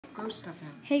gross stuff in.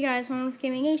 Hey guys, One with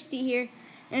Gaming HD here,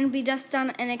 and we just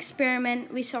done an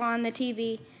experiment we saw on the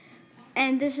TV,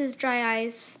 and this is dry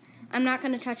ice. I'm not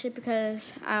going to touch it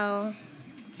because my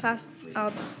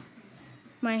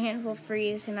hand will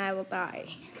freeze and I will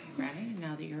die. Ready?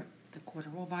 Now that the quarter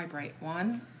will vibrate.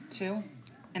 1, 2, and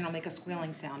it'll make a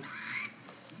squealing sound.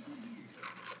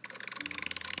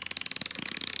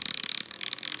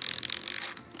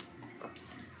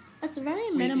 Oops. That's very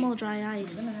minimal dry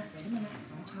ice. Wait a minute.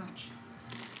 Don't touch.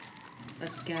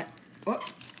 Let's get,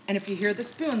 and if you hear the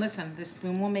spoon, listen, the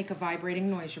spoon will make a vibrating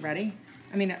noise. You ready?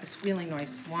 I mean, a squealing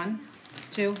noise. 1,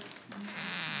 2.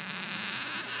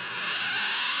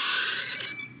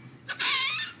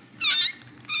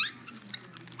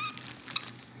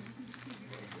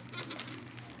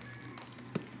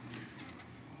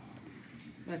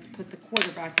 Let's put the quarter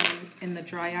back in the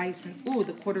dry ice, and ooh,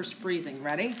 the quarter's freezing.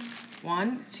 Ready?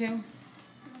 1, 2,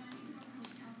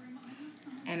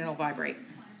 and it'll vibrate.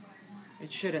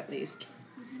 It should at least.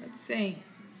 Let's see.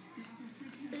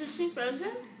 Is it too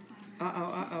frozen?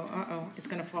 Uh-oh. It's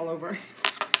gonna fall over.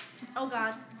 Oh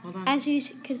God. Hold on. As you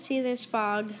can see, there's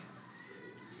fog.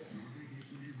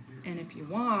 And if you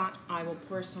want, I will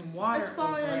pour some water It's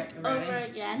falling over it. You ready? over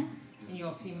again. And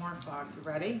you'll see more fog. You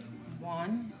ready?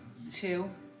 1, 2.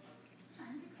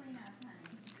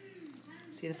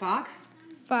 See the fog?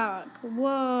 Fog.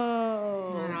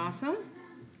 Whoa. Isn't that awesome?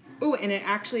 Ooh, and it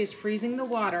actually is freezing the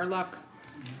water. Look,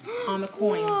 on the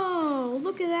coin. Whoa,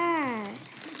 look at that.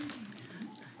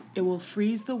 It will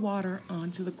freeze the water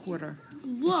onto the quarter.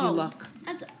 Whoa. If you look.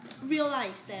 That's real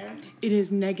ice there. It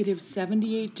is negative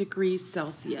 78 degrees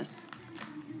Celsius.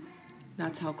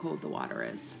 That's how cold the water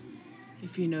is.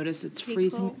 If you notice, it's Pretty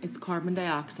freezing. cold. It's carbon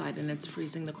dioxide, and it's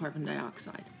freezing the carbon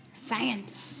dioxide.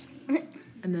 Science.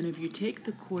 And then if you take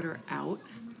the quarter out,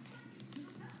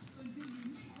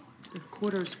 the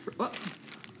quarter's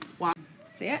wow.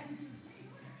 See it?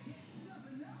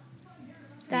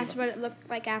 That's what it looked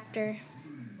like after.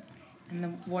 And the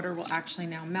water will actually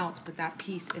now melt, but that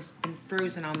piece has been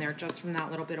frozen on there just from that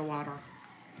little bit of water.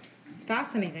 It's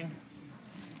fascinating.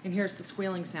 And here's the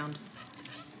squealing sound.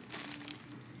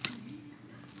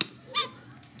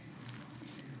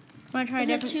 Want to try a Is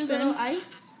it different too spoon? little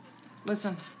ice?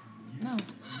 Listen. No.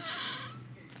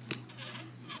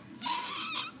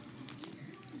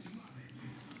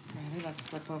 Ready? Let's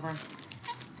flip over.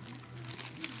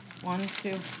 1,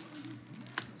 2.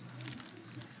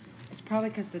 It's probably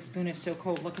because the spoon is so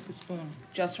cold. Look at the spoon.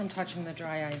 Just from touching the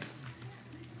dry ice.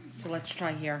 So let's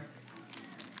try here.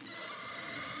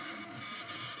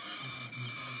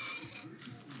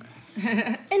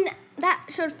 And that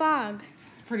showed fog.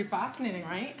 It's pretty fascinating,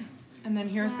 right? And then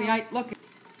here's the ice. Look.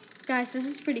 Guys, this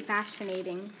is pretty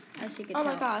fascinating, as you can Oh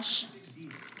tell. my gosh.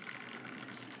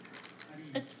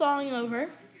 It's falling over.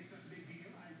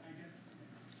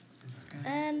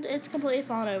 And it's completely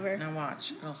fallen over. Now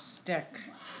watch. It'll stick.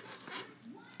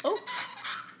 Oh.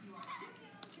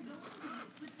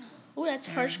 Oh, that's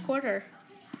harsh quarter.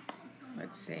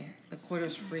 Let's see. The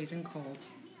quarter's freezing cold.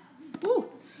 Ooh!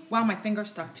 Wow, my finger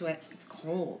stuck to it. It's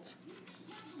cold.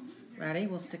 Ready?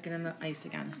 We'll stick it in the ice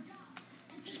again.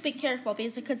 Just be careful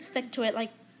because it could stick to it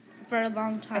like for a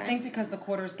long time. I think because the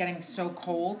quarter is getting so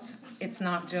cold, it's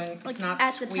not Like not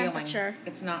at the squealing. temperature.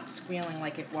 It's not squealing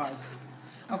like it was.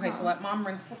 Okay, so let Mom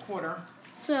rinse the quarter.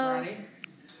 So, Ready?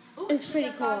 it's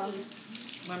pretty cool.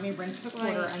 Let me rinse the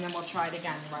quarter and then we'll try it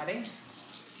again. Ready?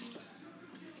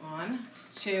 1,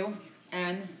 2,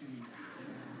 and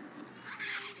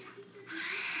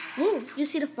Ooh, you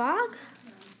see the fog?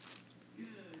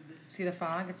 see the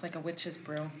fog? It's like a witch's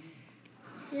brew.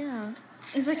 Yeah.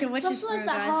 It's like a It's witch's also like brew,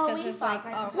 the guys, because Halloween it's fog.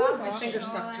 like, Ooh, my finger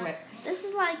stuck to it. This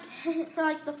is like for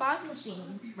like the fog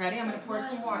machines. Ready? I'm going to pour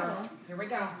some water. Here we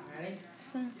go. Ready?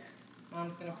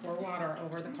 Mom's going to pour water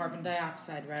over the carbon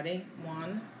dioxide. Ready?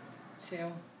 1, 2.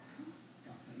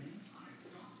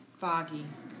 Foggy.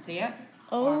 See it?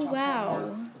 Oh, Watch, I'll pour wow.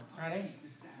 more. Ready?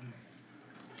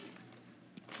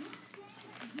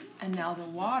 And now the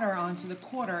water onto the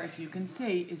quarter, if you can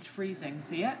see, is freezing.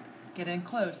 See it? Get in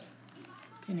close.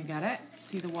 Can you get it?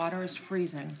 See, the water is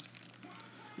freezing.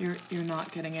 You're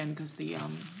not getting in because the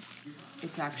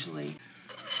it's actually.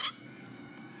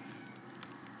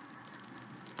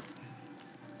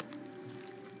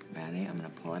 Ready? I'm gonna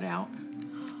pull it out.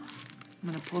 I'm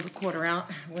gonna pull the quarter out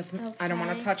with. I don't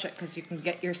want to Okay. touch it because you can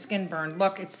get your skin burned.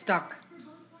 Look, it's stuck.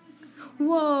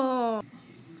 Whoa.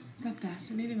 Is that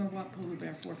fascinating or what? Polar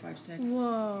Bear 456.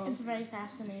 Whoa. It's very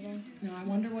fascinating. No, I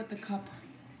wonder what the cup.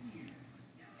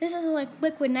 This is like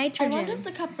liquid I nitrogen. wonder if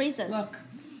the cup freezes. Look,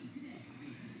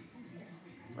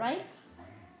 Right?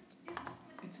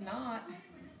 it's not.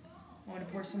 Want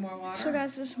to pour some more water? So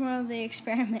guys, this is more of the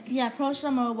experiment. Yeah, pour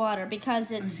some more water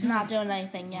because it's not doing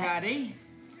anything yet. Ready?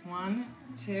 1,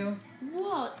 2.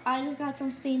 Whoa, I just got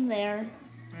some steam there.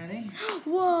 Ready?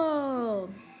 Whoa!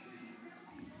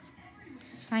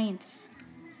 Science.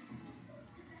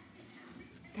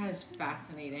 That is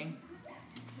fascinating.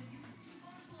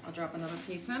 I'll drop another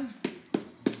piece in.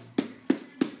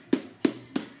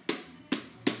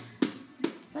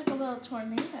 It's like a little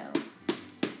tornado.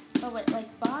 But with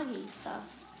like boggy stuff.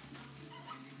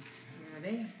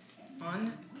 Ready?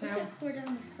 1, 2. Look at pour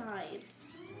down the sides.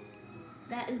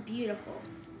 That is beautiful.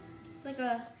 It's like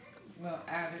a We'll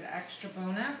add an extra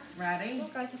bonus. Ready?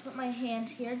 look. I can put my hand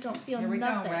here. Don't feel Here we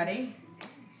nothing. go. Ready?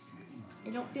 I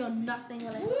don't feel nothing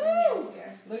when I put my hand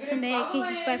here. Look at Sunday, it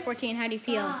Cases by bubbling. 14. How do you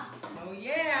feel? Oh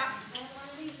yeah.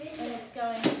 And it's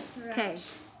going throughout Okay.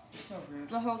 So rude.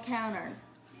 the whole counter.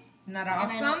 Isn't that And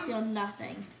I don't awesome? feel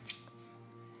nothing.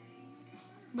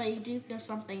 But you do feel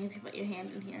something if you put your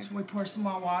hand in here. Should we pour some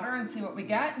more water and see what we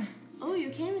get? Oh, you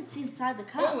can't even see inside the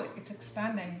cup. Oh, it's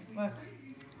expanding. Look.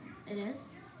 It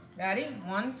is. Ready?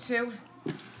 1, 2.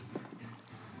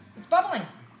 It's bubbling.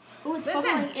 Oh, it's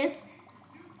Listen. bubbling. It's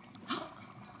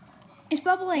It's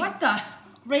bubbling. What the?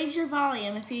 raise your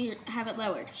volume if you have it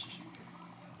lowered.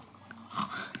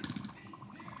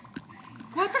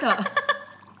 What the?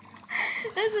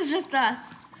 This is just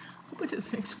us. Hope it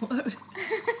doesn't explode.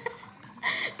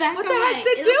 Back What the away. heck's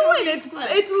it It'll doing? explode.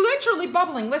 It's literally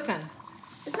bubbling. Listen.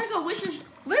 It's like a witch's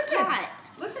Listen. pot.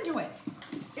 Listen to it.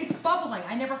 It's bubbling.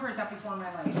 I never heard that before in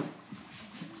my life.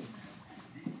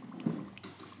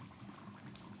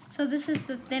 So this is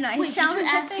the thin ice Wait, did challenge. you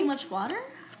I add too think? much water?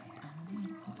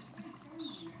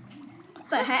 What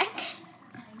the heck?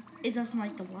 It doesn't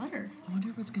like the water. I wonder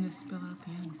if it's gonna spill out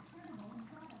the end.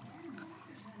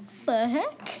 The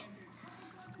heck?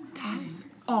 That is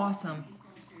awesome.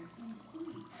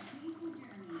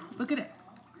 Look at it.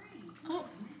 Oh,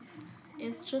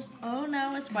 it's just. Oh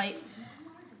no, it's white.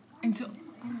 Until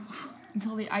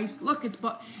the ice. Look, it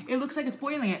looks like it's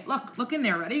boiling. It. Look in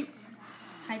there. Ready?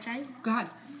 Can I try? Go ahead.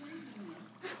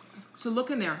 So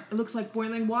look in there. It looks like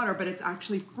boiling water, but it's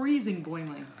actually freezing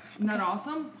boiling. Isn't that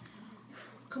awesome?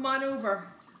 Come on over.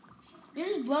 You're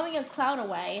just blowing a cloud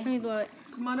away. Let me blow it.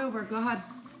 Come on over. Go ahead.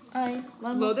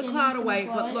 Blow Blow the cloud away.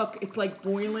 But look, it's like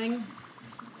boiling.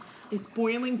 It's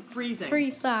boiling, freezing.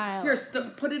 Freestyle. Here,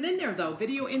 put it in there though.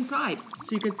 Video inside,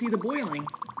 so you can see the boiling.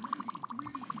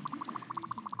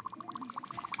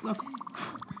 Look.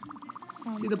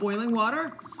 See the boiling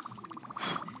water?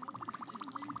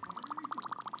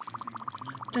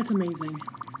 That's amazing.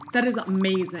 That is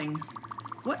amazing.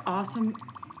 What awesome.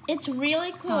 It's really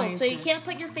cool. So you Scientists. can't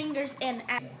put your fingers in.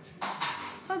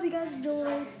 Hope you guys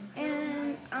enjoyed,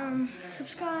 and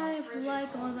subscribe,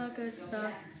 like, all that good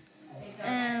stuff.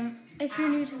 If you're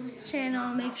new to the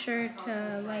channel, make sure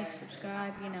to like,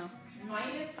 subscribe, you know.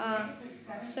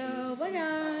 So bye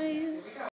guys.